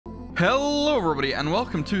Hello everybody and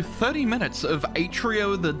welcome to 30 minutes of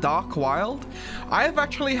Atrio the Dark Wild. I have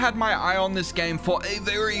actually had my eye on this game for a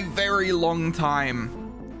very long time.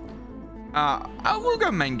 I will go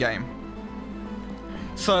main game.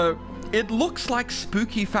 So, it looks like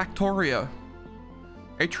spooky Factorio.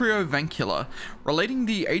 Atrio Vancula, relating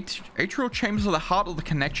the atrial chambers of the heart or the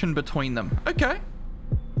connection between them. Okay.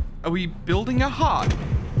 Are we building a heart?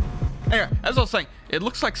 Anyway, as I was saying, it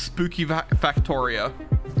looks like spooky Factorio.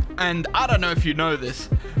 And I don't know if you know this,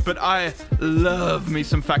 but I love me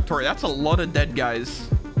some Factorio. That's a lot of dead guys.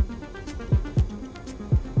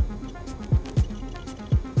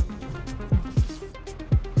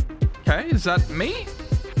 Okay, is that me?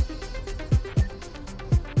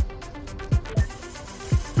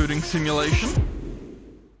 Booting simulation.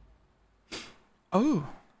 Oh.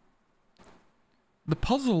 The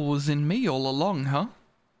puzzle was in me all along, huh?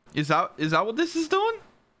 Is that what this is doing?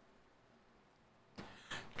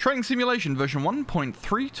 Training simulation version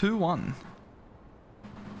 1.321.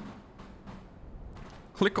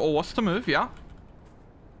 Click or what's to move, yeah.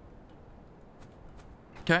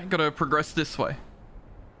 Okay, gotta progress this way.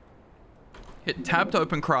 Hit tab to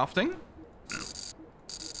open crafting.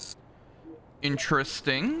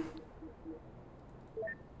 Interesting.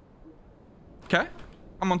 Okay,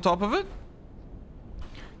 I'm on top of it.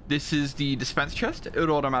 This is the dispense chest. It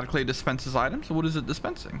automatically dispenses items. What is it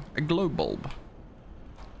dispensing? A glow bulb.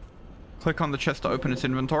 Click on the chest to open its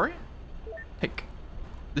inventory. Tick.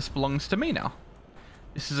 This belongs to me now.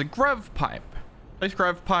 This is a grav pipe. Place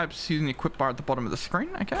grav pipes using the equip bar at the bottom of the screen.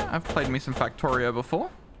 Okay, I've played me some Factorio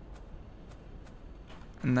before.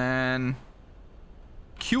 And then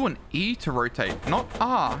Q and E to rotate, not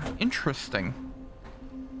R. Interesting.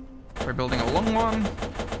 We're building a long one.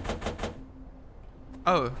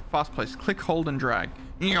 Oh, fast place. Click, hold, and drag.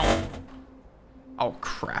 Oh,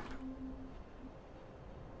 crap.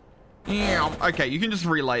 Okay, you can just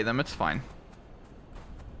relay them. It's fine.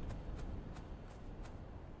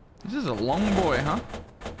 This is a long boy, huh?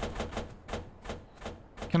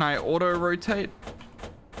 Can I auto-rotate?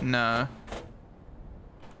 No.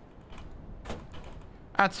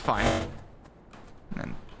 That's fine. And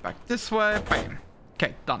then back this way. Bam.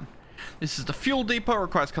 Okay, done. This is the fuel depot.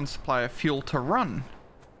 Requires constant supply of fuel to run.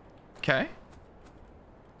 Okay.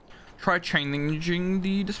 Try changing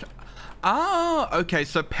the... Ah, okay,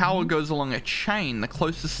 so power goes along a chain. The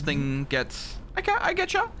closest thing gets... Okay, I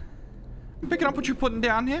get ya. I'm picking up what you're putting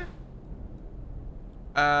down here.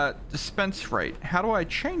 Dispense rate. How do I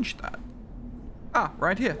change that? Ah,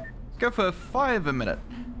 right here. Let's go for 5 a minute.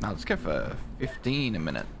 No, let's go for 15 a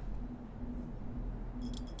minute.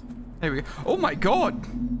 There we go. Oh my god.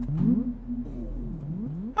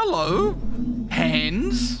 Hello.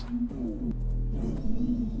 Hands.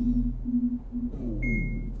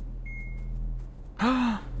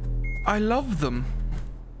 I love them.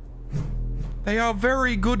 They are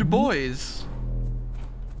very good boys.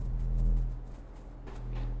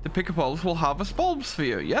 The picker pals will harvest bulbs for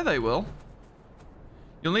you. Yeah, they will.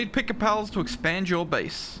 You'll need picker pals to expand your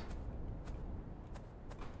base.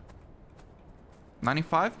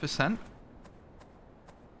 95%.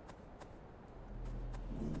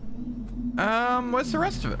 Where's the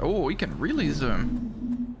rest of it? Oh, we can really zoom.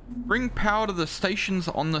 Bring power to the stations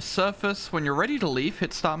on the surface. When you're ready to leave,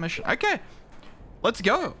 hit start mission. Okay, let's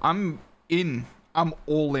go. I'm in. I'm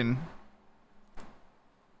all in.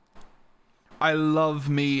 I love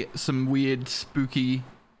me some weird, spooky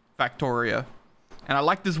Factorio. And I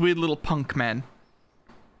like this weird little punk man.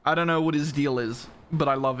 I don't know what his deal is, but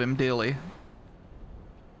I love him dearly.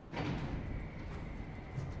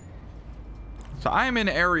 So I am in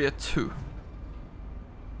area 2.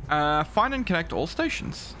 Find and connect all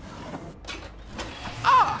stations.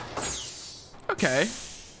 Ah! Okay.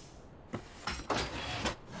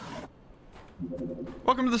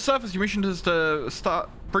 Welcome to the surface. Your mission is to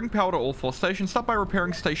bring power to all 4 stations. Start by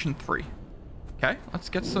repairing station 3. Okay, let's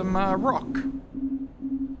get some rock.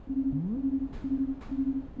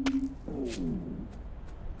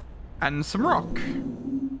 And some rock.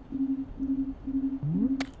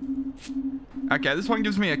 Okay, this one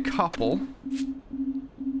gives me a couple.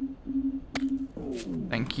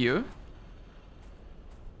 Thank you.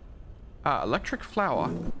 Electric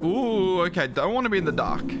flower. Ooh, okay, don't want to be in the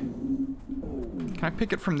dark. Can I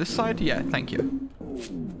pick it from this side? Yeah, thank you.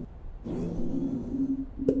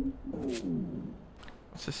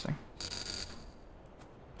 What's this thing?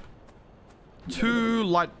 2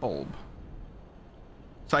 light bulb.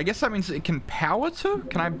 So I guess that means it can power to?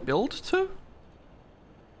 Can I build to?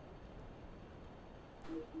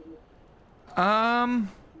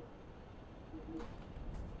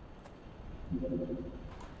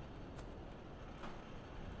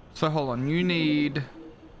 So hold on, you need...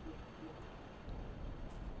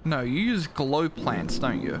 No, you use glow plants,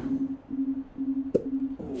 don't you?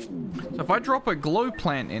 So if I drop a glow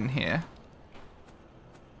plant in here...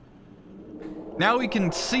 Now we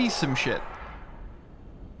can see some shit.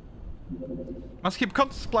 Must keep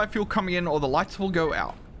constant supply of fuel coming in or the lights will go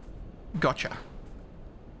out. Gotcha.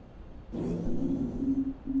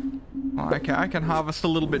 Okay, I can harvest a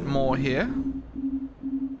little bit more here.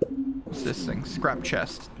 What's this thing? Scrap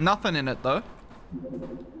chest. Nothing in it though.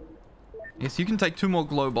 Yes, you can take 2 more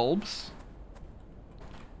glow bulbs.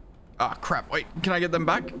 Ah, crap. Wait, can I get them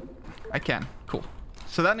back? I can. Cool.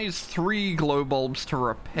 So that needs 3 glow bulbs to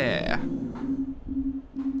repair.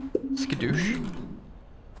 Skadoosh.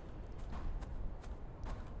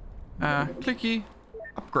 Clicky.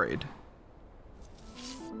 Upgrade.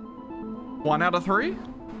 1 out of 3?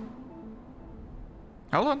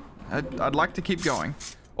 Hold on. I'd like to keep going.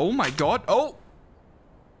 Oh my god. Oh!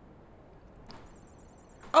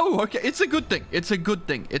 Oh, okay. It's a good thing. It's a good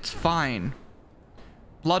thing. It's fine.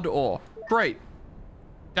 Blood ore. Great.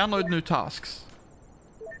 Download new tasks.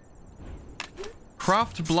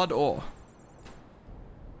 Craft blood ore.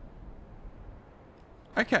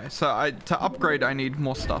 Okay, so to upgrade, I need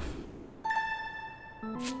more stuff.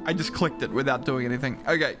 I just clicked it without doing anything.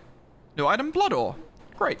 Okay. New item, blood ore.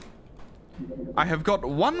 Great. I have got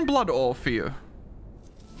 1 blood ore for you.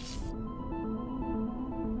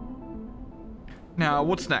 Now,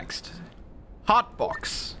 what's next? Heart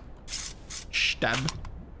box. Stab.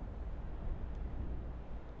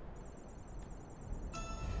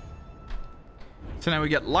 So now we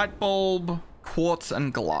get light bulb, quartz,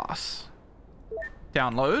 and glass.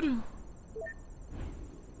 Download.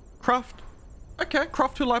 Craft. Okay,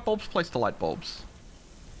 craft 2 light bulbs, place the light bulbs.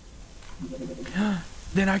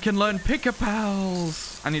 Then I can learn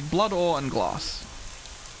pick-a-pals. I need blood ore and glass.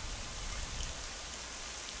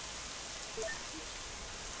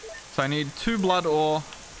 So I need 2 blood ore,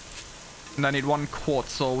 and I need 1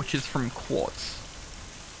 quartz ore, which is from quartz.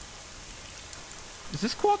 Is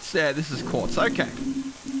this quartz? Yeah, this is quartz. Okay.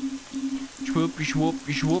 Shwoop, shwoop,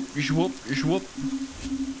 shwoop, shwoop, shwoop.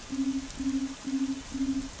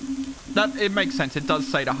 It makes sense. It does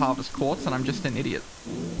say to harvest quartz, and I'm just an idiot.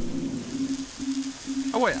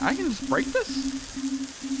 Oh wait, I can just break this?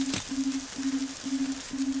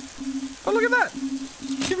 Oh, look at that!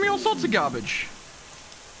 Give me all sorts of garbage.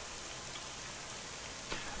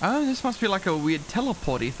 Oh, this must be like a weird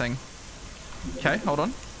teleporty thing. Okay, hold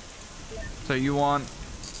on. So you want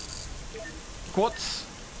quartz,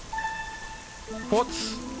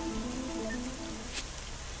 quartz,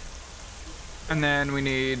 and then we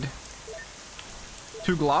need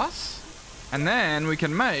 2 glass, and then we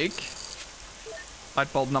can make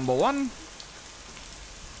light bulb number 1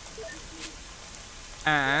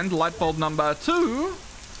 and light bulb number 2,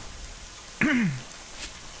 and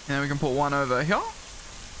then we can put 1 over here.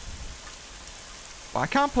 Well, I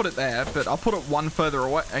can't put it there, but I'll put it 1 further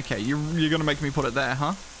away. Okay, you're gonna make me put it there,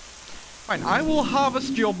 huh? Fine, I will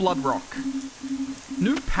harvest your blood rock.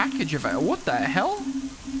 New package available. What the hell?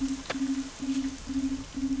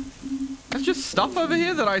 There's just stuff over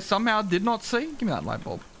here that I somehow did not see. Give me that light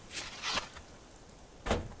bulb.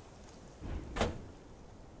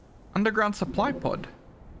 Underground supply pod.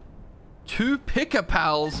 2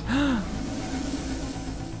 pick-a-pals.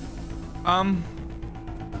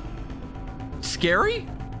 Scary?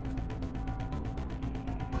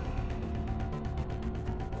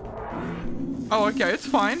 Oh, okay, it's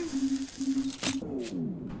fine.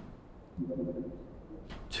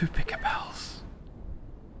 2 pick-a-pals.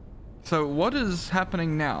 So what is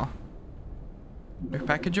happening now? New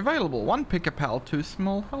package available. 1 pick-a-pal, 2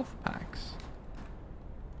 small health packs.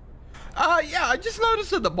 Yeah, I just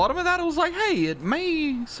noticed at the bottom of that, it was like, hey, it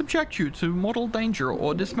may subject you to mortal danger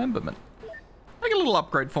or dismemberment. Make a little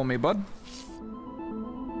upgrade for me, bud.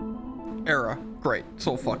 Error. Great. It's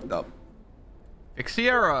all fucked up. Fix the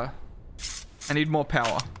error. I need more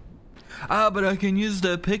power. But I can use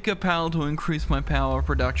the pick-a-pal to increase my power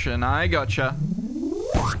production. I gotcha.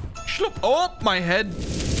 Schloop. Oh, my head.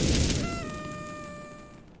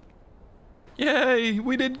 Yay,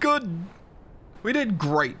 we did good. We did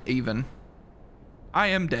great, even. I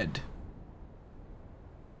am dead.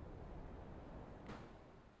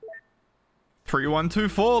 3, 1, 2,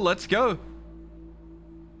 4, let's go.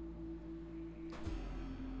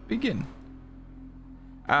 Begin.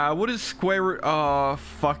 What is square root? Oh,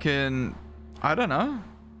 fucking... I don't know.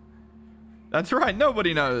 That's right,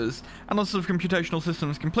 nobody knows. Analysis of computational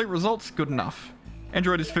systems. Complete results, good enough.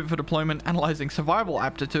 Android is fit for deployment, analyzing survival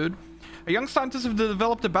aptitude. A young scientist have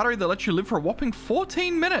developed a battery that lets you live for a whopping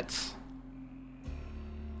 14 minutes.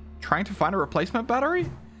 Trying to find a replacement battery?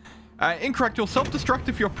 Incorrect. You'll self-destruct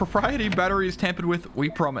if your proprietary battery is tampered with. We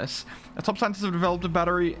promise. Top scientists have developed a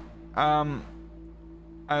battery. Let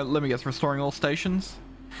me guess. Restoring all stations.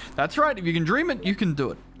 That's right. If you can dream it, you can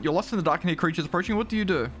do it. You're lost in the dark and hear creatures approaching. What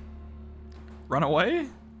do? Run away?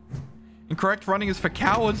 Incorrect. Running is for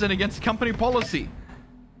cowards and against company policy.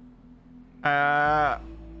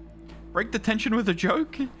 Break the tension with a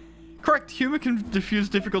joke? Correct. Humor can diffuse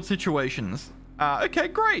difficult situations. Okay,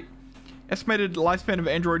 great. Estimated lifespan of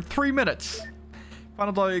Android 3 minutes.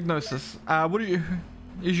 Final diagnosis.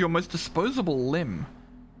 Is your most disposable limb?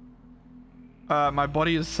 My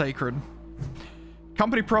body is sacred.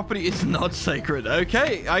 Company property is not sacred.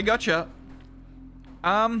 Okay, I gotcha.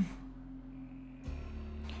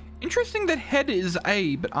 Interesting that head is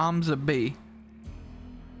A, but arms are B.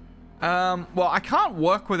 Well, I can't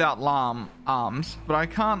work without arms, but I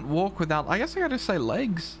can't walk without... I guess I gotta say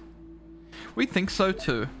legs. We think so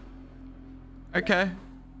too. Okay.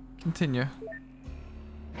 Continue.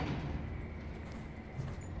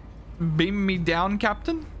 Beam me down,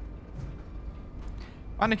 Captain.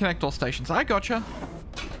 Find and connect all stations. I gotcha.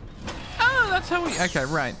 Oh, that's how we... Okay,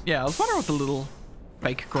 right. Yeah, I was wondering what the little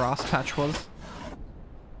fake grass patch was.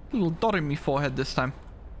 Little dot in me forehead this time.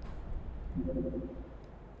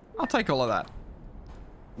 I'll take all of that.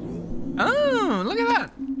 Oh, look at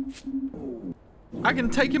that. I can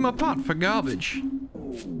take him apart for garbage.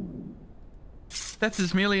 That's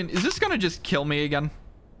his million. Is this gonna just kill me again?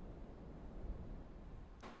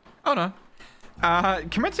 Oh no.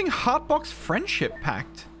 Commencing Heartbox Friendship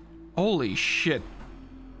Pact. Holy shit.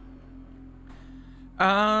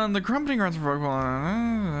 The company grants a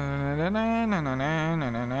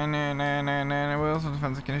Wilson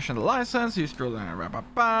defends the condition of the license. Use drill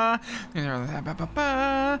employee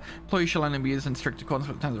shall only be used in strict accordance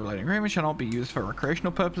with the terms of related agreement. Shall not be used for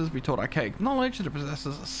recreational purposes. Be taught archaic knowledge that it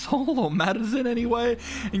possesses a soul or matters in any way.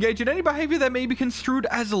 Engage in any behavior that may be construed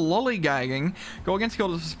as lollygagging. Go against the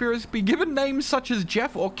orders of spirits. Be given names such as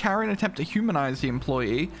Jeff or Karen. Attempt to humanize the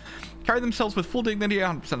employee. Carry themselves with full dignity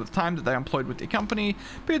 100% of the time that they are employed with the company.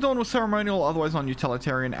 Be adorned with ceremonial, otherwise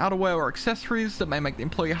non-utilitarian outerwear or accessories that may make the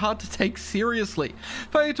employee hard to take seriously.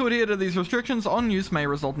 Failure to adhere to these restrictions on use may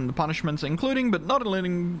result in punishments, including but not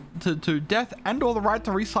limited to death and or the right to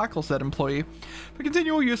recycle said employee for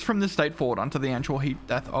continual use from this date forward until the annual heat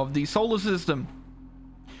death of the solar system.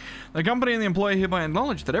 The company and the employee hereby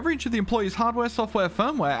acknowledge that every inch of the employee's hardware, software,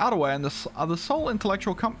 firmware, outerwear, and are the sole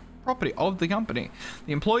intellectual property of the company.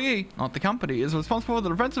 The employee, not the company, is responsible for the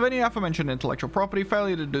defense of any aforementioned intellectual property.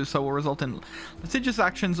 Failure to do so will result in litigious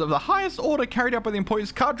actions of the highest order carried out by the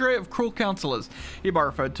employee's cadre of cruel counselors, hereby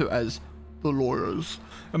referred to as the lawyers.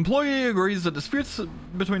 Employee agrees that disputes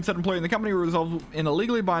between said employee and the company will resolve in a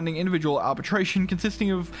legally binding individual arbitration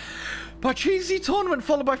consisting of Parcheesi tournament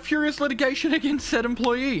followed by furious litigation against said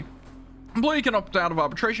employee. Employee can opt out of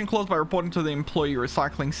arbitration clause by reporting to the employee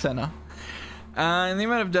recycling center. In the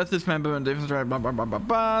event of death, dismemberment, and difference, blah, blah, blah, blah,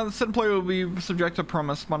 blah, the said employee will be subject to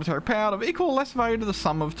promised monetary payout of equal or less value to the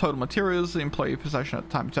sum of total materials the employee possession at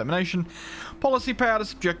the time of termination. Policy payout is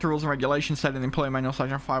subject to rules and regulations stated in the Employee Manual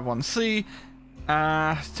Section 51C.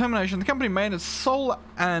 Termination. The company may, in its sole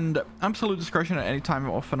and absolute discretion at any time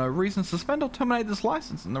or for no reason, suspend or terminate this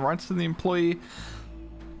license and the rights to the employee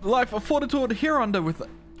life afforded to adhere under with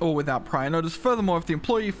or without prior notice. Furthermore, if the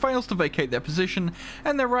employee fails to vacate their position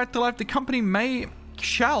and their right to life, the company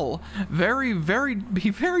shall be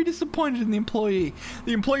very disappointed in the employee.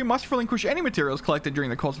 The employee must relinquish any materials collected during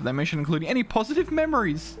the course of their mission, including any positive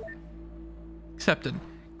memories. Accepted.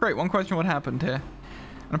 Great. One question: what happened here?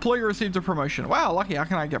 An employee received a promotion. Wow, lucky. How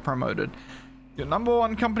can I get promoted? Your number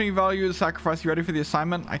one company value is sacrifice. You ready for the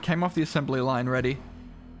assignment? I came off the assembly line ready.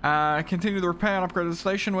 Continue the repair and upgrade of the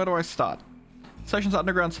station. Where do I start? Station's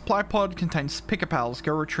underground supply pod contains pick-a-pals.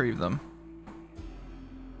 Go retrieve them.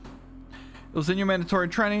 It was in your mandatory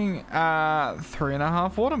training.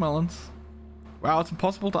 3.5 watermelons. Wow, it's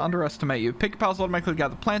impossible to underestimate you. Pick-a-pals automatically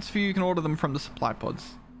gather plants for you. You can order them from the supply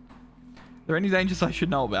pods. Are there any dangers I should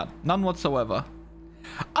know about? None whatsoever.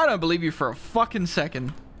 I don't believe you for a fucking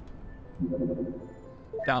second.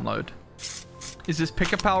 Download. Is this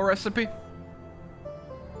pick-a-pal recipe?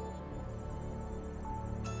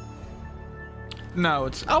 No,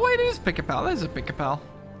 it's... Oh, wait, it is pick-a-pal. There's a pick-a-pal.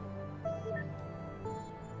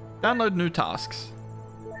 Download new tasks.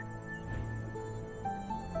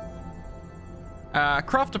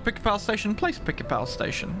 Craft a pick-a-pal station. Place pick-a-pal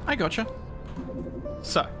station. I gotcha.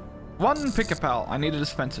 So, one pick-a-pal. I need a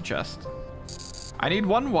dispenser chest. I need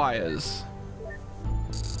 1 wires.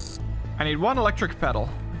 I need 1 electric pedal.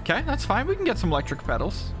 Okay, that's fine. We can get some electric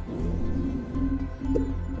pedals.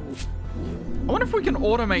 I wonder if we can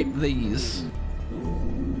automate these.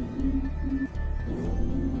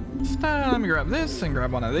 Let me grab this and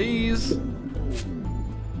grab one of these.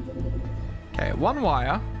 Okay, one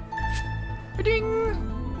wire.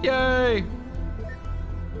 Ding! Yay!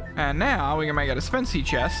 And now we can make a dispensing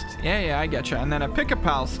chest. Yeah, I getcha. And then a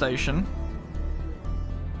pick-a-pal station.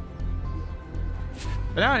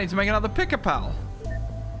 But now I need to make another pick-a-pal.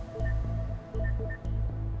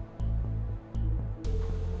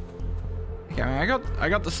 Okay, I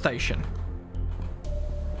got the station.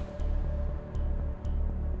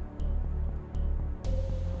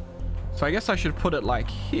 So I guess I should put it like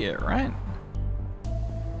here, right?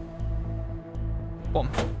 Boom.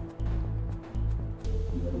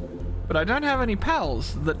 But I don't have any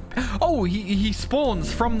pals that... Oh, he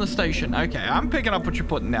spawns from the station. Okay, I'm picking up what you're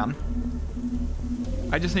putting down.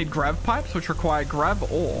 I just need grav pipes, which require grav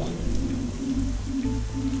ore.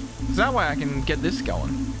 So that way I can get this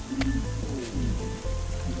going.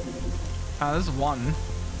 There's one.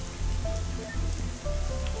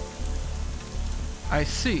 I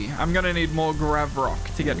see. I'm gonna need more grav rock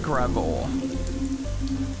to get grav ore.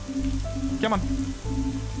 Come on.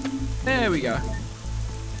 There we go.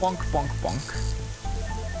 Bonk, bonk, bonk.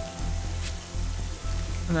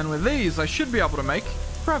 And then with these, I should be able to make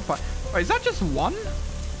grav pipe. Wait, is that just one?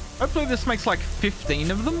 Hopefully this makes like 15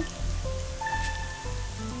 of them.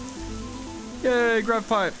 Yay, grav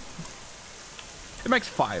pipe. It makes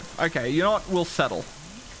 5. Okay, you know what? We'll settle.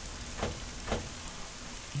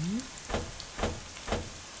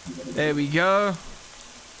 There we go.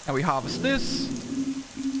 Now we harvest this.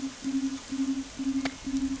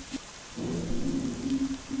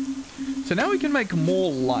 So now we can make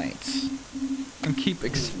more lights and keep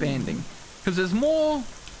expanding. Because there's more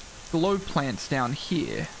glow plants down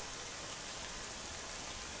here.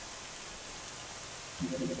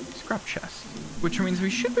 Scrap chest. Which means we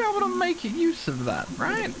should be able to make use of that,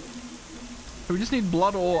 right? So we just need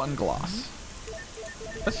blood ore and glass.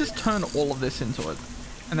 Let's just turn all of this into it.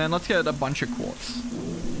 And then let's get a bunch of quartz.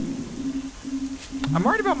 I'm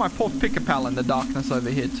worried about my poor pick-a-pal in the darkness over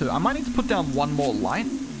here too. I might need to put down one more light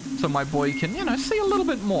so my boy can, you know, see a little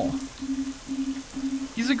bit more.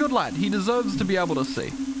 He's a good lad. He deserves to be able to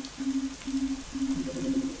see.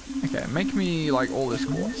 Okay, make me like all this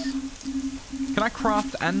quartz. Can I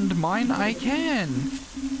craft and mine? I can.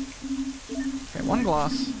 Okay, one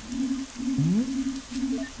glass.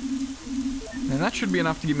 And that should be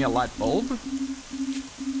enough to give me a light bulb.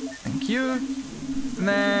 Thank you. And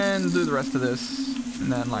then do the rest of this.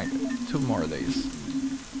 And then like 2 more of these.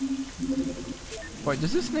 Wait,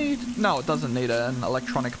 does this need... No, it doesn't need an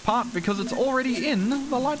electronic part because it's already in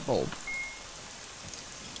the light bulb.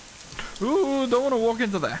 Ooh, don't want to walk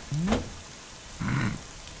into there.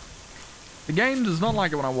 The game does not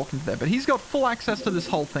like it when I walk into there, but he's got full access to this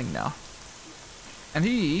whole thing now. And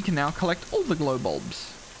he can now collect all the glow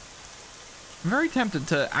bulbs. I'm very tempted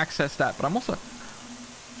to access that, but I'm also...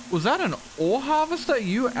 Was that an ore harvester? Are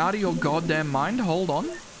you out of your goddamn mind? Hold on.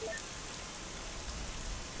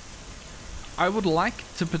 I would like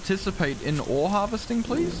to participate in ore harvesting,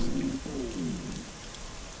 please.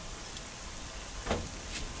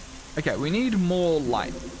 Okay, we need more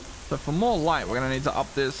light. So for more light, we're going to need to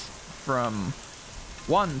up this from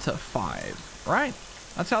 1 to 5, right?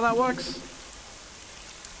 That's how that works.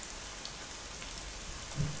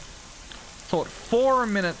 So at 4 a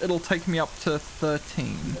minute, it'll take me up to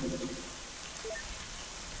 13.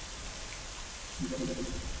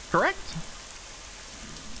 Correct?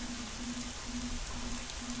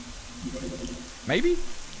 Maybe?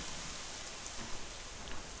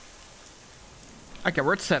 Okay,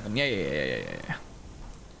 we're at 7. Yeah.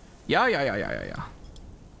 Yeah.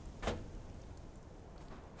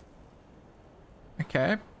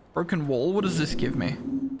 Okay. Broken wall. What does this give me?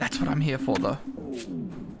 That's what I'm here for, though.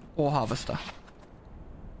 Ore harvester.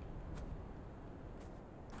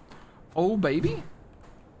 Oh, baby.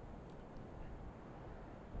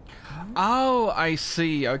 Oh, I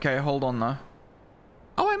see. Okay, hold on, though.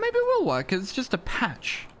 Oh, wait, maybe it will work. It's just a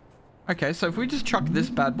patch. Okay, so if we just chuck this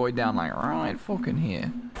bad boy down, like, right fucking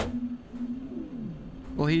here.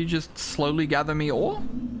 Will he just slowly gather me ore?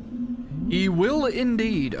 He will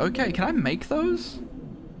indeed. Okay, can I make those?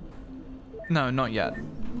 No, not yet.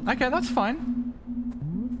 Okay, that's fine.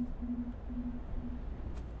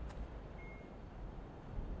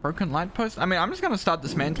 Broken light post? I mean, I'm just going to start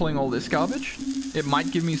dismantling all this garbage. It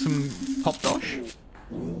might give me some top dosh.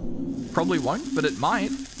 Probably won't, but it might.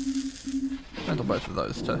 Dismantle both of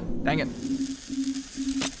those too. Dang it.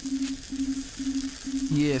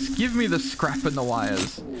 Yes, give me the scrap and the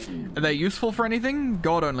wires. Are they useful for anything?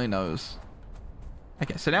 God only knows.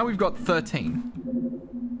 Okay, so now we've got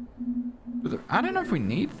 13. I don't know if we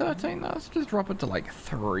need 13. Let's just drop it to like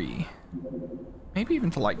 3. Maybe even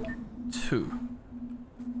to like 2.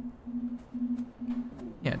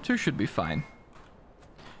 Yeah, 2 should be fine.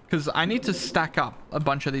 Because I need to stack up a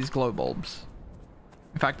bunch of these glow bulbs.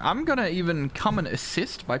 In fact, I'm gonna even come and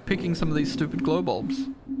assist by picking some of these stupid glow bulbs.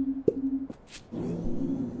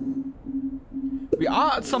 We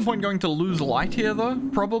are at some point going to lose light here though,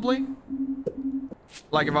 probably.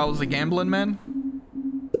 Like if I was a gambling man.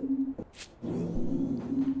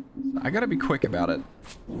 I gotta be quick about it.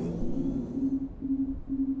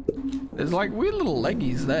 There's like weird little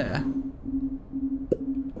leggies there.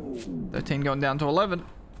 13 going down to 11.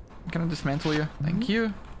 Can I dismantle you? Thank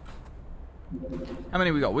you. How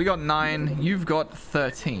many we got? We got 9. You've got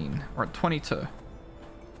 13. We're at 22.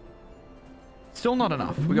 Still not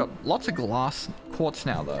enough. We got lots of glass quartz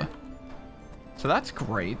now though. So that's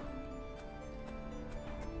great.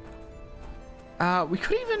 We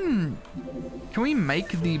could even... Can we make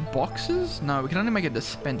the boxes? No, we can only make a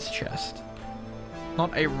dispense chest.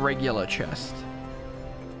 Not a regular chest.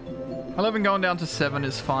 11 going down to 7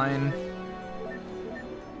 is fine.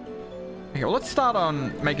 Okay, well, let's start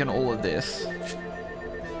on making all of this.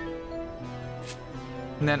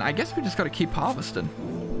 And then I guess we just got to keep harvesting.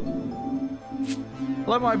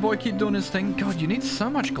 Let my boy keep doing his thing. God, you need so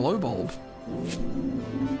much glow bulb.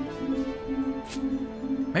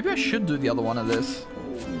 Maybe I should do the other one of this.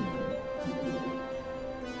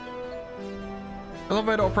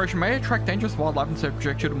 Elevator operation may attract dangerous wildlife and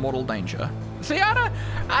subject you to mortal danger. See, I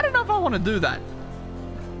don't know if I want to do that.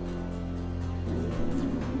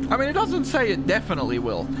 I mean, it doesn't say it definitely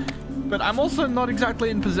will, but I'm also not exactly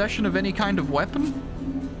in possession of any kind of weapon.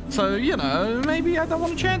 So, you know, maybe I don't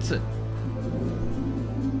want to chance it.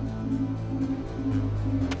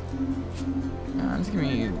 Just give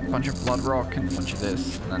me a bunch of blood rock and a bunch of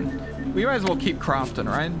this, and then we might as well keep crafting,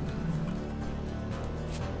 right?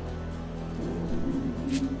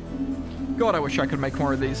 God, I wish I could make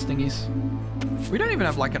more of these thingies. We don't even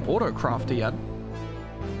have like an auto crafter yet.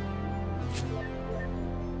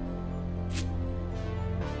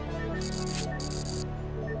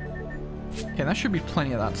 Okay, that should be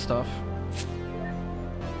plenty of that stuff.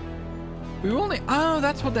 We will need... Oh,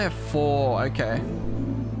 that's what they're for. Okay.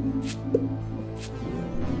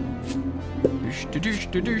 So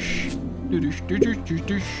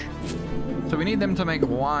we need them to make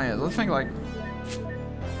wires. Let's make like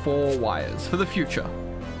 4 wires for the future.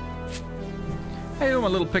 How you doing, my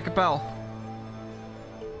little pick-a-pal?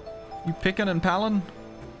 You picking and palling?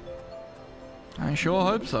 I sure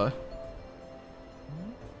hope so.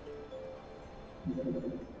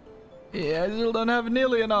 Yeah, I still don't have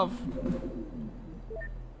nearly enough.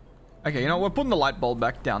 Okay, you know, we're putting the light bulb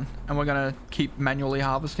back down, and we're gonna keep manually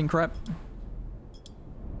harvesting crap.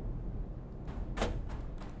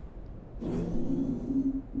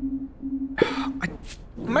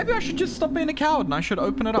 Maybe I should just stop being a coward and I should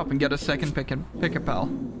open it up and get a second pick-a-pal.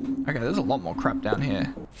 Okay, there's a lot more crap down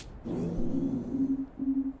here.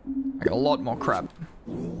 I got a lot more crap.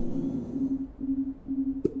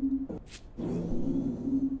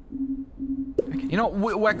 Okay, you know,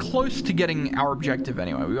 we're close to getting our objective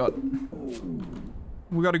anyway.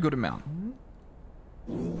 We got a good amount.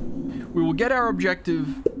 We will get our objective.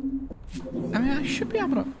 I mean, I should be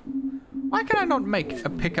able to... Why can I not make a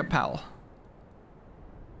pick-a-pal?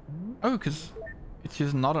 Oh, because it's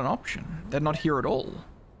just not an option. They're not here at all.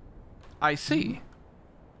 I see.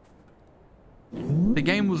 The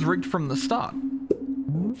game was rigged from the start.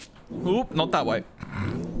 Oop, not that way.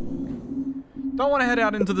 Don't want to head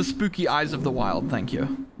out into the spooky eyes of the wild, thank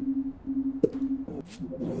you.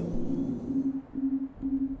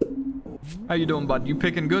 How you doing, bud? You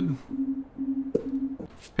picking good?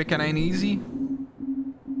 Picking ain't easy?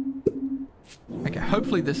 Okay,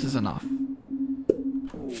 hopefully this is enough.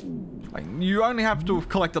 Like, you only have to have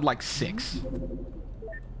collected like 6.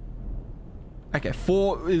 Okay,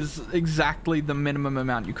 4 is exactly the minimum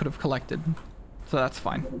amount you could have collected. So that's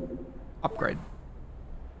fine. Upgrade.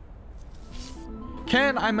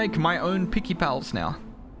 Can I make my own picky pals now?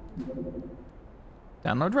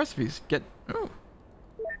 Download recipes. Get... Ooh.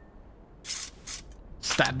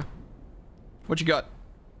 Stab. What you got?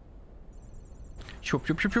 Shoop,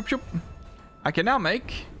 shoop, shoop, shoop, shoop. I can now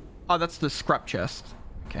make... Oh, that's the scrap chest.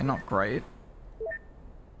 Okay, not great.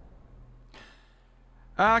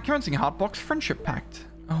 Commencing Heartbox Friendship Pact.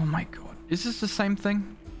 Oh my god. Is this the same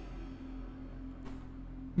thing?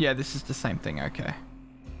 Yeah, this is the same thing. Okay.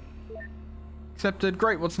 Accepted.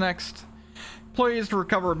 Great. What's next? Employees to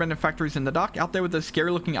recover abandoned factories in the dark. Out there with those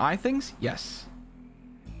scary looking eye things? Yes.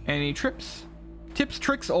 Any trips? Tips,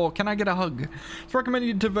 tricks, or can I get a hug? It's recommended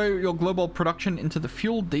you devote your global production into the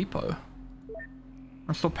fuel depot.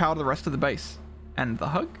 Restore power to the rest of the base. And the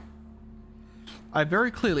hug? I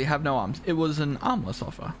very clearly have no arms. It was an armless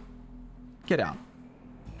offer. Get out.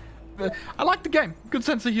 I like the game. Good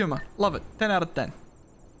sense of humor. Love it. 10 out of 10.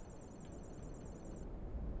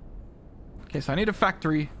 Okay, so I need a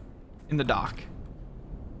factory in the dark.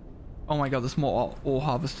 Oh my god, there's more ore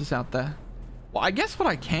harvesters out there. Well, I guess what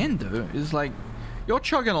I can do is, like, you're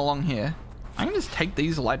chugging along here. I can just take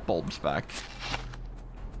these light bulbs back.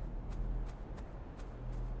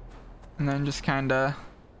 And then just kinda...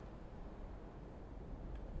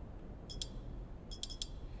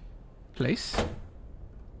 place.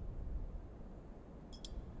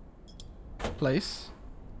 Place.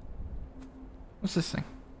 What's this thing?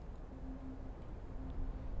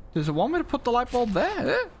 Does it want me to put the light bulb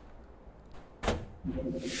there?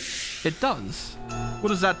 It does. What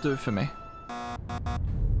does that do for me?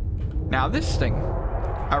 Now this thing.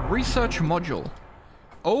 A research module.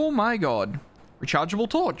 Oh my god. Rechargeable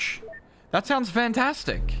torch. That sounds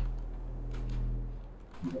fantastic.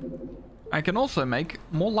 I can also make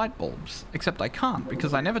more light bulbs. Except I can't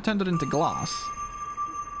because I never turned it into glass.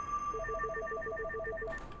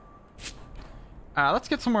 Let's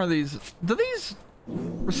get some more of these. Do these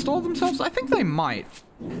restore themselves? I think they might.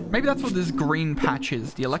 Maybe that's what this green patch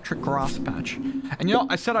is. The electric grass patch. And you know,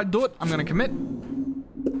 I said I'd do it. I'm going to commit.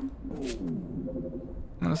 I'm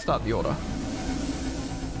going to start the order.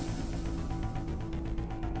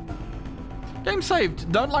 Game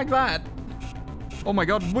saved. Don't like that. Oh my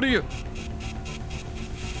god, what are you?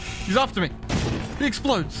 He's after me. He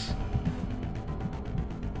explodes.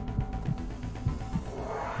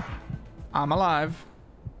 I'm alive.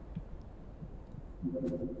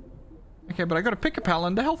 Okay, but I got a pick-a-pal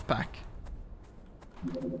and a health pack.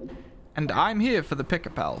 And I'm here for the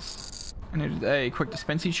pick-a-pals. I need a quick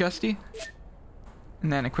dispensing chesty.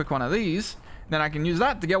 And then a quick one of these. Then I can use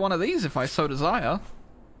that to get one of these if I so desire.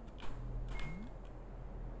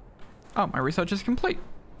 Oh, my research is complete.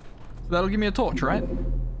 So that'll give me a torch, right?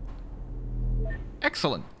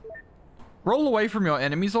 Excellent. Roll away from your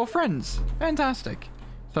enemies or friends. Fantastic.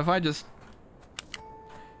 So if I just...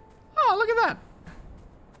 Oh, look at that.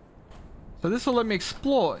 So this will let me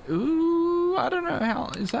explore. Ooh, I don't know how...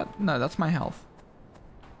 Is that... No, that's my health.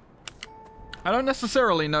 I don't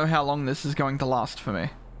necessarily know how long this is going to last for me.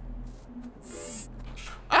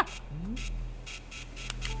 Ah!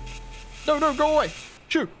 No, no, go away!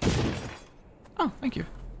 Shoot! Oh, thank you.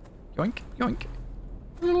 Yoink, yoink.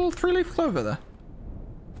 A little 3-leaf clover there.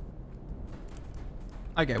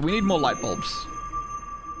 Okay, we need more light bulbs.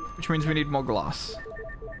 Which means we need more glass.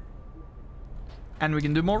 And we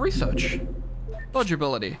can do more research. Dodge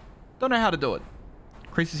ability. Don't know how to do it.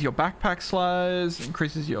 Increases your backpack size,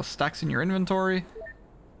 increases your stacks in your inventory.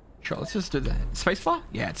 Sure, let's just do that. Spacebar?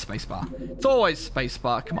 Yeah, it's spacebar. It's always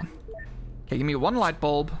spacebar. Come on. Okay, give me one light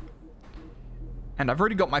bulb. And I've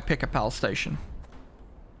already got my pick-a-pal station.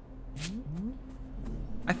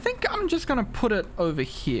 I think I'm just gonna put it over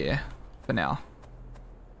here for now.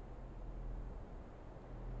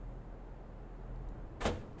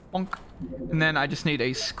 Bonk. And then I just need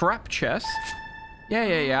a scrap chest.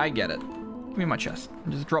 Yeah, I get it. Give me my chest.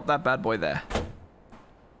 And just drop that bad boy there.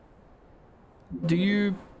 Do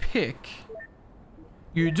you pick?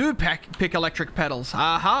 You do pick electric pedals.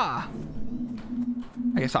 Aha!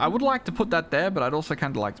 Okay, so I would like to put that there, but I'd also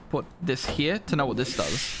kind of like to put this here to know what this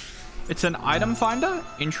does. It's an item finder.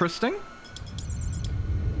 Interesting.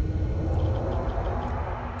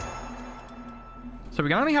 So we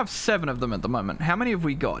can only have 7 of them at the moment. How many have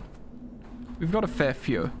we got? We've got a fair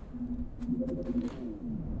few.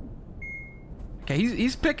 Okay,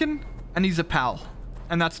 he's picking, and he's a pal.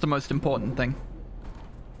 And that's the most important thing.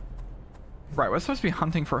 Right, we're supposed to be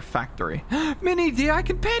hunting for a factory. Mini deer, I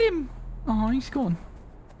can pet him! Oh, he's gone.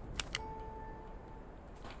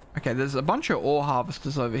 Okay, there's a bunch of ore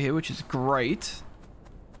harvesters over here, which is great.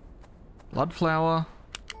 Blood flower.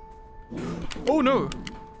 Oh, no!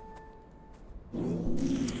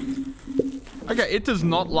 Okay, it does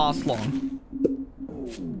not last long.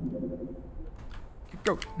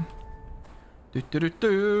 Go.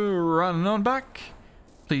 Running on back.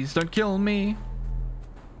 Please don't kill me.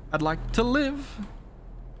 I'd like to live.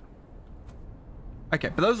 Okay,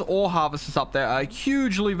 but those ore harvesters up there are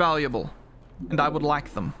hugely valuable. And I would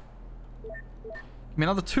like them. Give me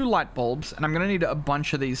another 2 light bulbs, and I'm going to need a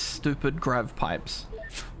bunch of these stupid grav pipes.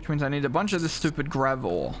 Which means I need a bunch of this stupid grav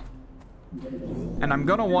ore. And I'm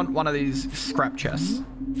going to want one of these scrap chests.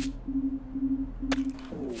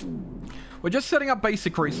 We're just setting up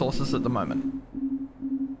basic resources at the moment.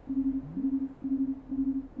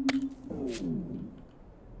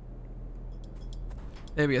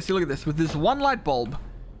 There we go. See, look at this. With this one light bulb,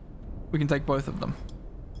 we can take both of them.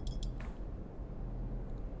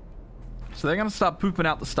 So they're gonna start pooping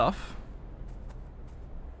out the stuff.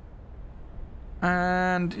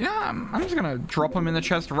 And yeah, I'm just gonna drop them in the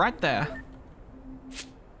chest right there.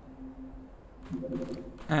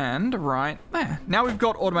 And right there. Now we've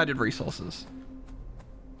got automated resources.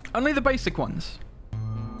 Only the basic ones.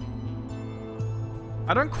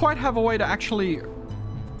 I don't quite have a way to actually,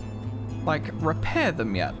 like, repair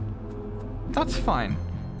them yet. That's fine.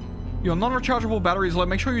 Your non-rechargeable battery is low.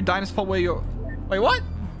 Make sure you die in a spot where you're... Wait, what?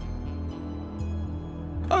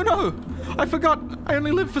 Oh no! I forgot! I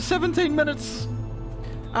only lived for 17 minutes!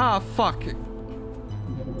 Ah, fuck.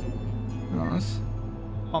 Oh, let's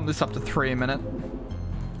bump this up to 3 a minute.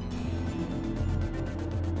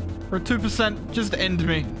 For 2%, just end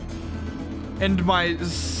me. End my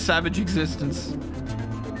savage existence.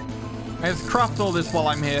 I just craft all this while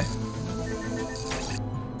I'm here.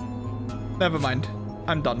 Never mind.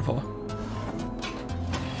 I'm done for.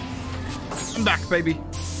 I'm back, baby.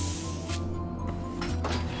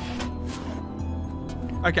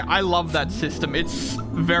 Okay, I love that system. It's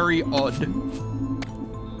very odd.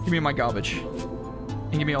 Give me my garbage.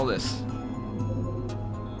 And give me all this.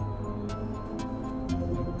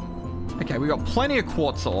 Okay, we got plenty of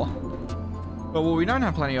quartz ore. But what we don't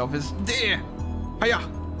have plenty of is... There! Hiya!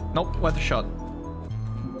 Nope, worth a shot.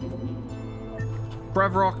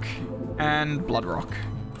 Grav rock and blood rock.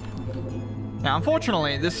 Now,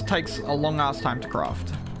 unfortunately, this takes a long-ass time to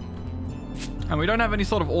craft. And we don't have any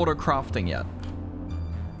sort of auto-crafting yet.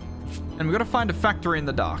 And we've got to find a factory in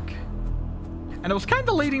the dark. And it was kind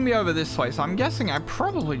of leading me over this way, so I'm guessing I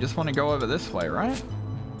probably just want to go over this way, right?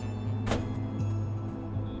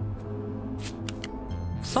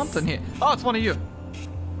 Something here. Oh, it's one of you.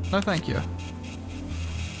 No, thank you.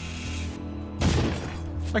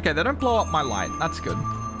 Okay, they don't blow up my light. That's good.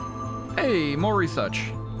 Hey, more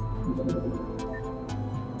research.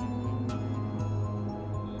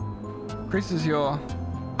 Increases your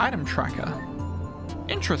item tracker.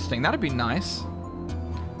 Interesting. That'd be nice.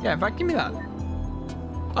 Yeah, in fact, give me that.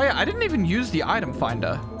 Oh yeah, I didn't even use the item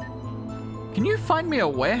finder. Can you find me a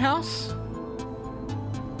warehouse?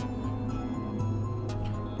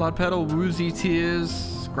 Blood petal, woozy tears,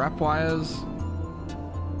 scrap wires.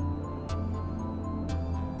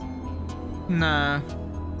 Nah.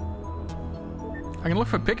 I can look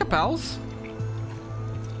for picker pals.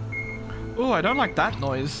 Oh, I don't like that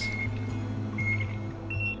noise.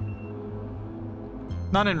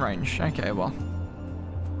 None in range. Okay, well.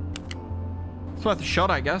 It's worth a shot,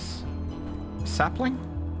 I guess. Sapling?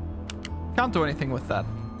 Can't do anything with that.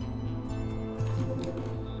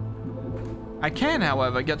 I can,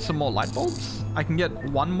 however, get some more light bulbs. I can get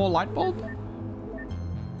one more light bulb.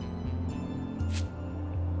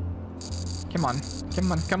 Come on.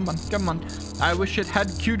 Come on, come on, come on. I wish it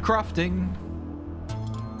had queued crafting.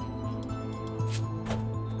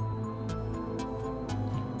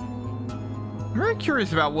 I'm very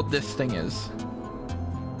curious about what this thing is.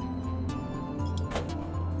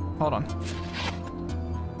 Hold on.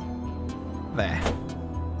 There.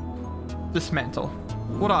 Dismantle.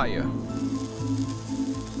 What are you?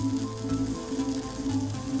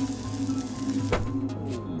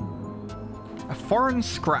 A foreign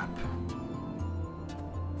scrap.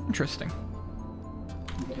 Interesting.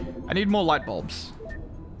 I need more light bulbs.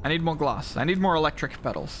 I need more glass. I need more electric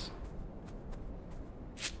pedals.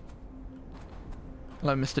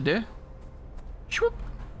 Hello, Mr. Deer. Shwoop.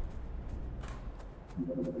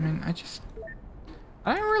 I mean,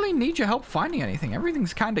 I don't really need your help finding anything.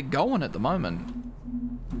 Everything's kind of going at the moment.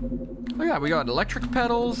 Look at that. We got electric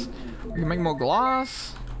pedals. We can make more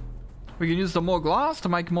glass. We can use the more glass to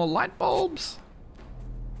make more light bulbs.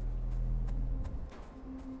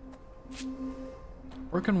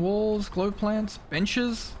 Broken walls, glow plants,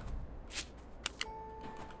 benches.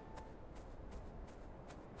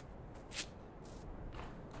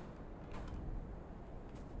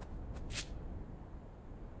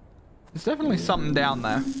 There's definitely something down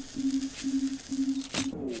there.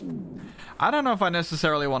 I don't know if I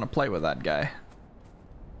necessarily want to play with that guy.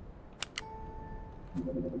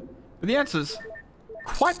 But the answer's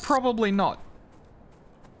quite probably not.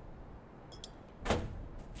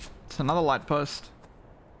 It's another light post.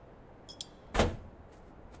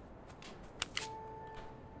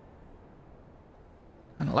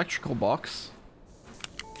 An electrical box.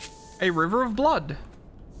 A river of blood.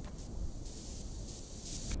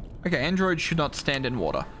 Okay, androids should not stand in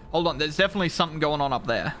water. Hold on, there's definitely something going on up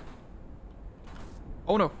there.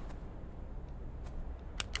 Oh no.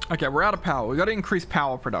 Okay, we're out of power. We got to increase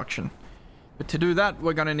power production. But to do that,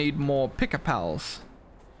 we're going to need more picker pals.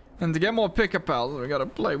 And to get more picker pals, we got to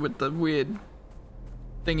play with the weird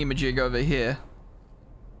thingy-majig over here.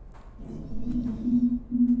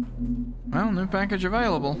 Well, new package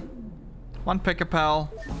available. One pick a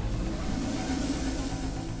pal.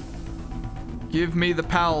 Give me the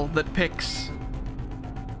pal that picks.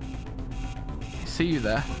 I see you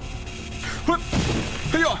there.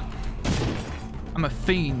 I'm a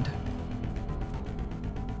fiend.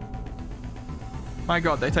 My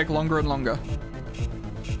god, they take longer and longer.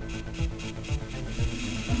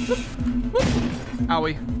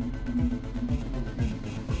 Owie.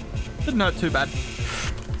 Didn't hurt too bad.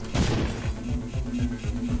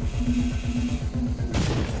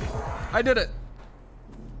 I did it.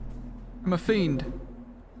 I'm a fiend.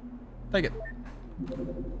 Take it.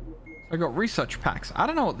 I got research packs. I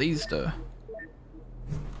don't know what these do.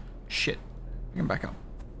 Shit. I can back up.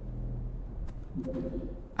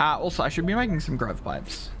 Also, I should be making some grove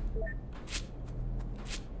pipes.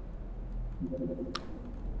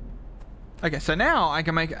 Okay, so now I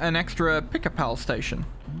can make an extra pick-a-pal station.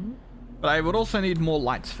 But I would also need more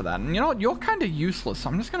lights for that. And you know what? You're kind of useless, so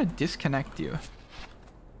I'm just going to disconnect you.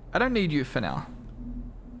 I don't need you for now.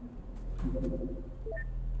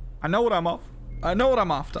 I know what I'm off. I know what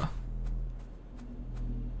I'm after.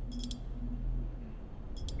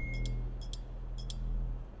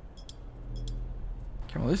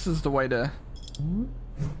 Okay, well, this is the way to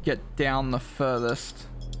get down the furthest.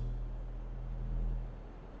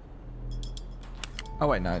 Oh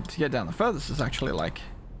wait, no, to get down the furthest is actually like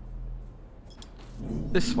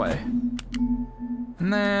this way.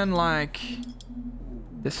 And then like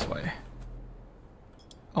this way.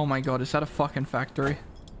 Oh my god, is that a fucking factory?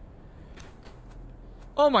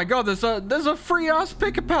 Oh my god, there's a free ass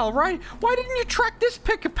pick-a-pal, right? Why didn't you track this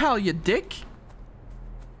pick-a-pal, you dick?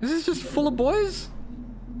 Is this just full of boys?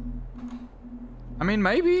 I mean,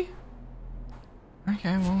 maybe.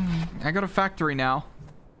 Okay, well, I got a factory now.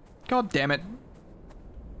 God damn it.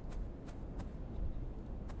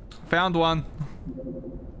 Found one.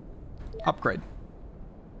 Upgrade.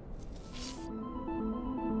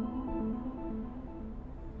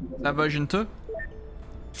 Is that version 2?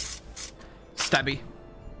 Stabby.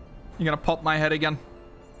 You gonna pop my head again?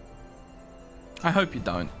 I hope you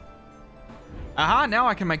don't. Aha, now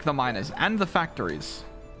I can make the miners and the factories.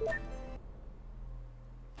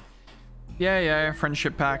 Yeah,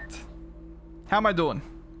 friendship pact. How am I doing?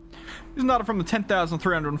 Isn't that from the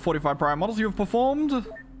 10,345 prior models you have performed?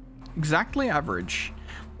 Exactly average.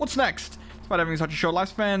 What's next? Despite having such a short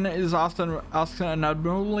lifespan, is asked an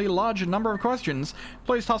abnormally large number of questions.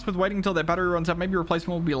 Please tasked with waiting until their battery runs out. Maybe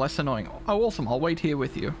replacement will be less annoying. Oh, awesome. I'll wait here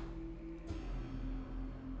with you.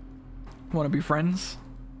 Want to be friends?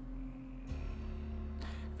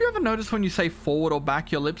 Have you ever noticed when you say forward or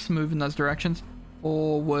back, your lips move in those directions?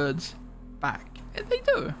 Forwards, back. They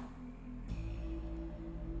do.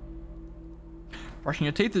 Brushing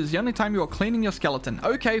your teeth is the only time you are cleaning your skeleton.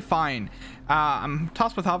 Okay, fine. I'm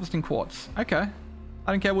tasked with harvesting quartz. Okay.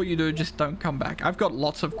 I don't care what you do, just don't come back. I've got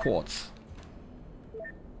lots of quartz.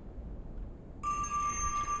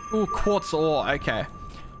 Ooh, quartz ore. Okay.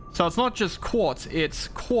 So it's not just quartz, it's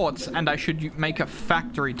quartz, and I should make a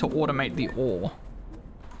factory to automate the ore.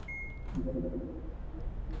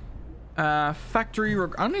 Factory...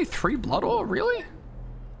 Only 3 blood ore? Really?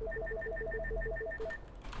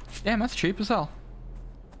 Damn, that's cheap as hell.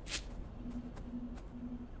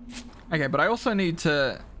 Okay, but I also need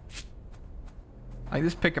to... Like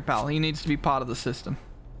this pick-a-pal, he needs to be part of the system.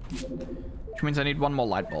 Which means I need 1 more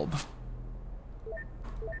light bulb.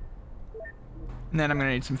 And then I'm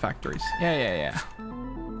gonna need some factories. Yeah.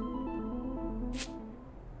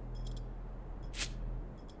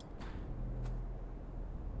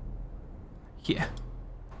 Here.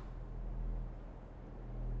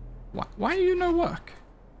 Why do you no work?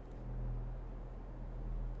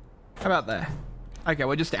 How about there? Okay,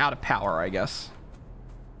 we're just out of power, I guess.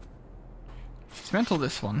 Dismantle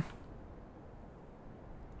this one.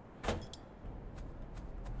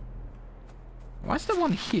 Why is there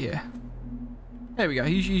one here? There we go.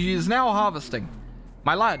 He is now harvesting.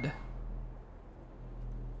 My lad.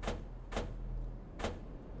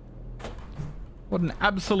 What an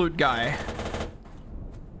absolute guy.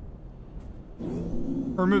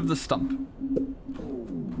 Remove the stump.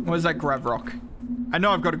 Where's that grav rock? I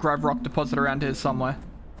know I've got a grav rock deposit around here somewhere.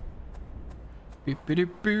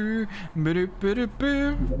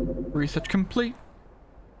 Research complete.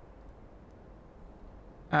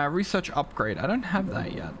 Research upgrade. I don't have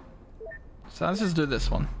that yet. So let's just do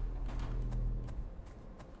this one.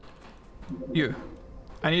 You.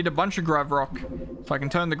 I need a bunch of grav rock. So I can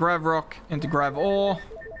turn the grav rock into grav ore.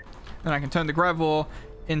 Then I can turn the grav ore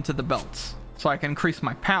into the belts. So I can increase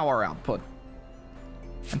my power output.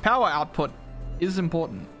 And power output is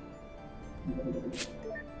important.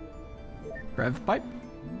 Grav pipe.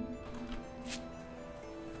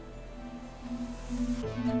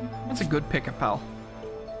 That's a good picker, pal.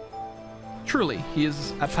 Truly, he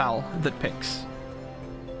is a pal that picks.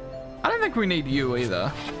 I don't think we need you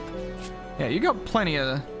either. Yeah, you got plenty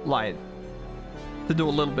of light to do a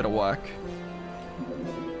little bit of work.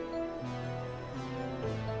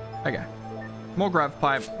 Okay. More grav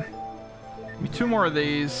pipe. Give me 2 more of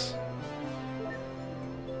these.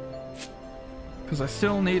 Because I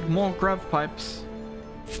still need more grav pipes.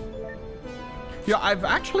 Yeah, I've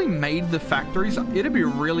actually made the factories. It'd be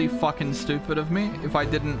really fucking stupid of me if I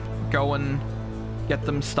didn't go and get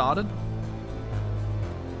them started.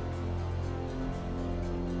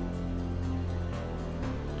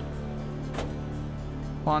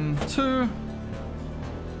 One, two.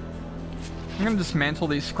 I'm going to dismantle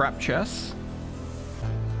these scrap chests.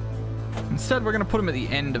 Instead, we're going to put them at the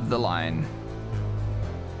end of the line.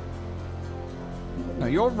 Now,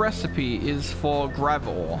 your recipe is for grav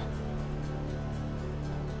ore.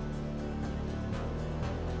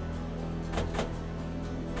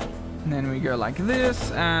 And then we go like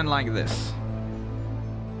this and like this.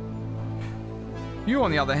 You,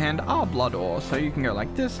 on the other hand, are blood ore, so you can go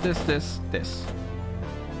like this, this, this, this.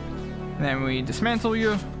 And then we dismantle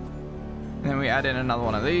you. And then we add in another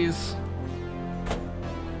one of these.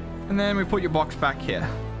 And then we put your box back here.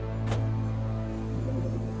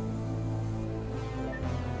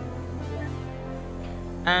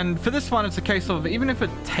 And for this one, it's a case of, even if it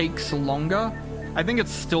takes longer, I think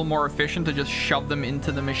it's still more efficient to just shove them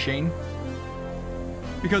into the machine.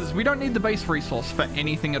 Because we don't need the base resource for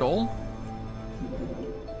anything at all.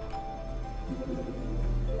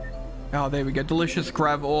 Oh, there we go. Delicious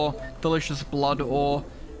grav ore, delicious blood ore.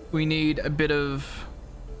 We need a bit of...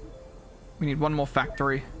 We need one more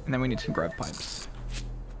factory, and then we need some grav pipes.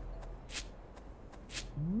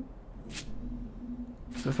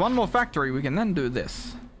 So with one more factory, we can then do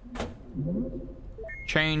this.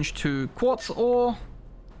 Change to quartz ore.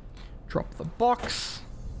 Drop the box.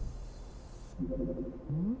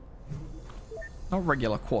 Not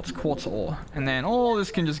regular quartz, quartz ore. And then all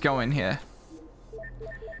this can just go in here.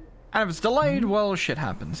 And if it's delayed, well, shit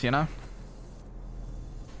happens, you know?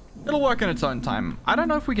 It'll work in its own time. I don't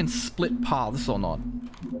know if we can split paths or not.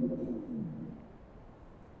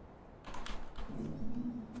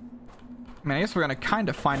 I mean, I guess we're going to kind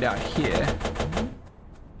of find out here.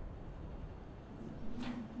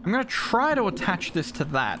 I'm going to try to attach this to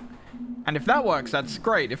that. And if that works, that's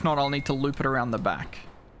great. If not, I'll need to loop it around the back.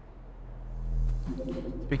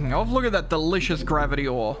 Speaking of, look at that delicious gravity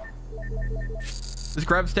ore. Does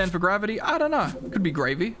grav stand for gravity? I don't know. Could be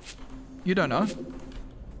gravy. You don't know.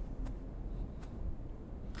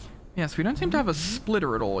 Yes, we don't seem to have a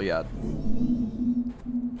splitter at all yet.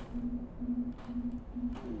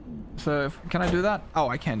 So, can I do that? Oh,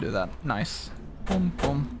 I can do that. Nice. Boom,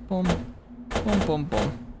 boom, boom. Boom, boom,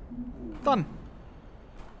 boom. Done.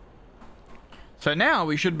 So now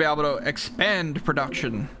we should be able to expand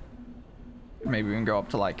production. Maybe we can go up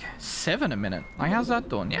to like 7 a minute. Like, how's that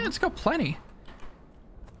doing? Yeah, it's got plenty.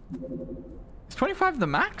 Is 25 the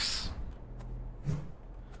max?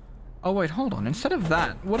 Oh wait, hold on. Instead of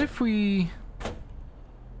that, what if we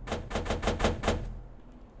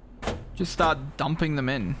just start dumping them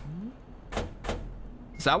in?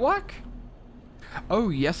 Does that work? Oh,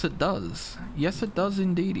 yes it does. Yes it does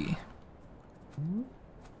indeedy.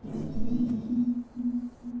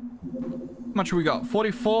 How much have we got?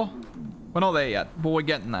 44? We're not there yet, but we're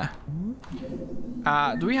getting there.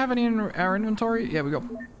 Do we have any in our inventory? Yeah, we got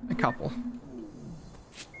a couple.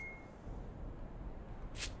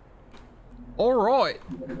 Alright.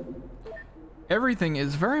 Everything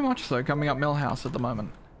is very much so coming up Millhouse at the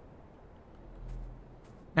moment.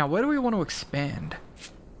 Now, where do we want to expand?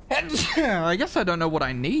 I guess I don't know what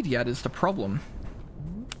I need yet is the problem.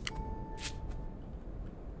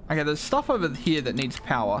 Okay, there's stuff over here that needs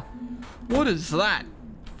power. What is that?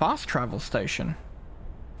 Fast travel station.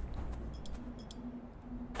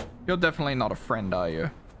 You're definitely not a friend, are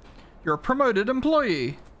you? You're a promoted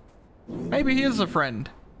employee. Maybe he is a friend.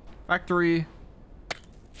 Factory.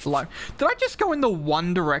 Life. Did I just go in the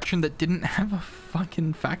one direction that didn't have a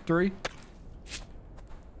fucking factory?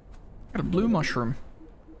 Got a blue mushroom.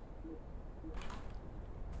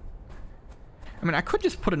 I mean, I could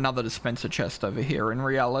just put another dispenser chest over here in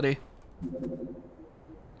reality.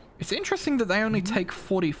 It's interesting that they only take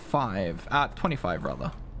 25. 25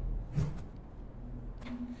 rather.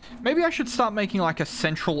 Maybe I should start making like a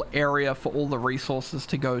central area for all the resources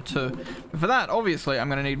to go to. But for that, obviously, I'm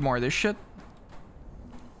going to need more of this shit.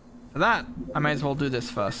 For that, I may as well do this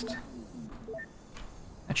first.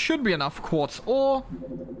 It should be enough quartz ore.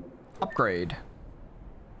 Upgrade.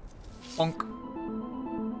 Bonk.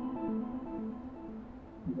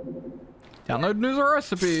 Download news or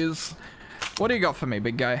recipes. What do you got for me,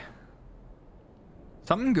 big guy?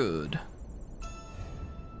 Something good.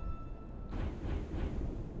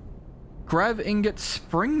 Grav ingot,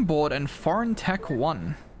 springboard, and foreign tech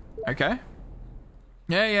 1. Okay.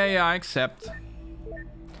 Yeah, I accept.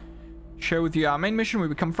 Share with you our main mission. We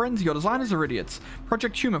become friends. Your designers are idiots.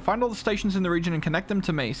 Project Humor. Find all the stations in the region and connect them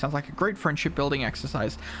to me. Sounds like a great friendship building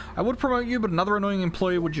exercise. I would promote you, but another annoying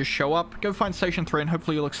employee would just show up. Go find Station 3 and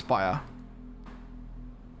hopefully you'll expire.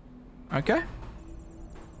 Okay.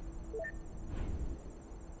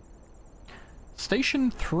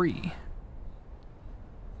 Station 3.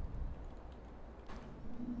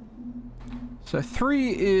 So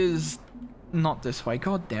 3 is not this way.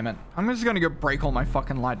 God damn it. I'm just gonna go break all my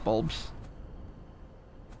fucking light bulbs.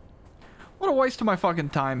 What a waste of my fucking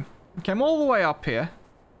time. Okay, I'm all the way up here.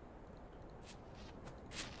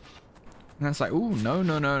 And it's like, ooh, no,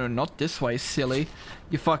 not this way, silly.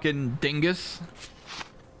 You fucking dingus.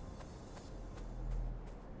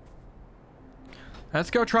 Let's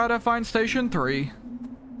go try to find Station 3.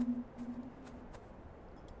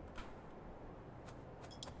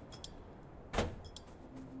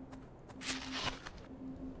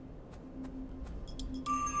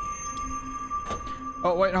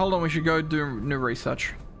 Oh, wait, hold on. We should go do new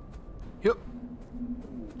research. Yup.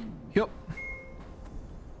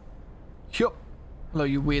 Hello,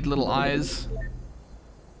 you weird little eyes.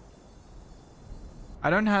 I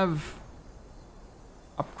don't have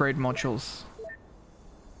upgrade modules.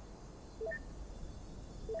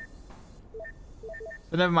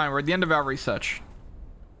 So never mind, we're at the end of our research.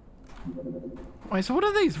 Wait, so what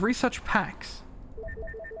are these? Research packs?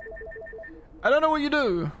 I don't know what you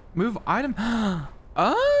do. Move item.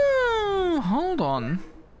 Oh, hold on.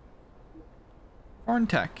 Foreign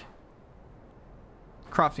tech.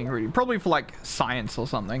 Crafting ingredient. Probably for like science or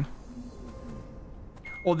something.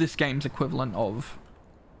 Or this game's equivalent of.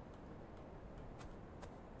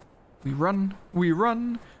 We run.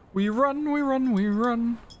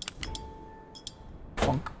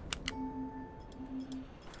 Bonk.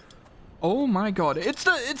 Oh my god. It's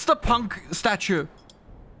the punk statue.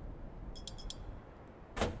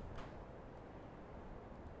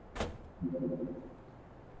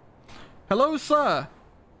 Hello, sir.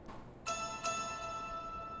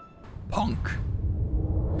 Punk.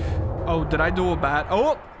 Oh, did I do a bad?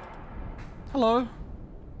 Oh. Hello.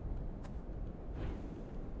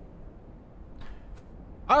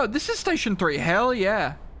 Oh, this is Station 3. Hell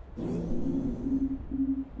yeah. Give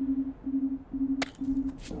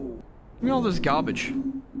me all this garbage.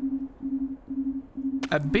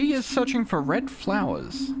 A bee is searching for red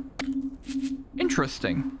flowers.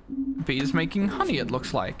 Interesting. Bee is making honey, it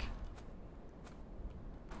looks like.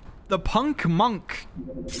 The punk monk.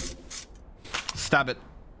 Stab it.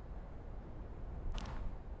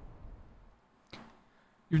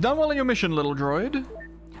 You've done well in your mission, little droid.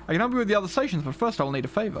 I can help you with the other stations, but first I will need a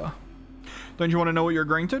favor. Don't you want to know what you're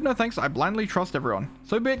agreeing to? No thanks, I blindly trust everyone.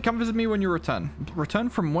 So be it, come visit me when you return. Return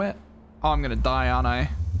from where? Oh, I'm gonna die, aren't I?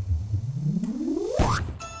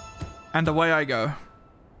 And away I go.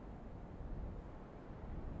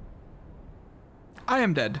 I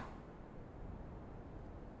am dead.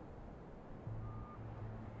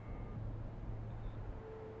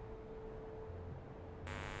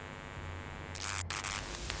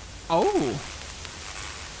 Oh.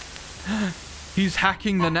 He's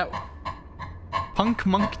hacking the net.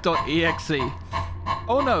 Punkmonk.exe.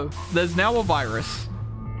 Oh no, there's now a virus.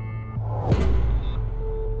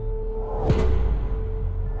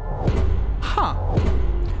 Huh.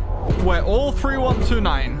 We're all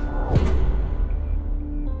 3129.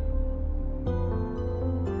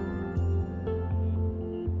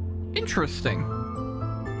 Interesting.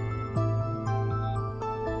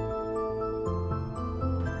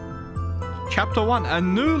 Chapter 1, a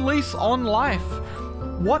new lease on life.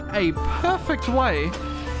 What a perfect way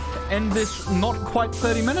to end this not quite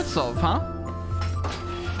 30 minutes of, huh?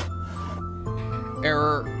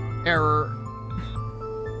 Error.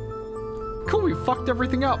 Cool, we fucked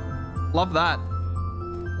everything up. Love that.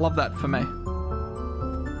 Love that for me.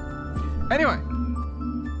 Anyway.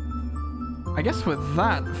 I guess with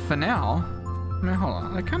that, for now... Now, hold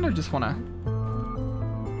on. I kind of just want to...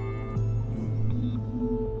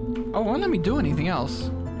 Oh, it won't let me do anything else.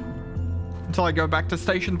 Until I go back to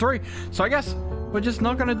Station 3. So I guess we're just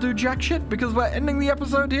not going to do jack shit because we're ending the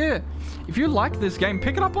episode here. If you like this game,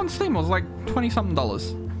 pick it up on Steam. It was like $20-something.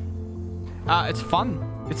 It's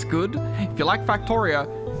fun. It's good. If you like Factorio,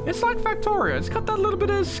 it's like Factorio. It's got that little bit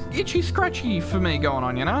of itchy scratchy for me going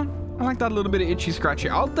on, you know? I like that little bit of itchy scratchy.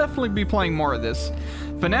 I'll definitely be playing more of this.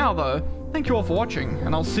 For now, though, thank you all for watching,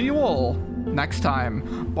 and I'll see you all next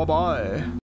time. Bye-bye.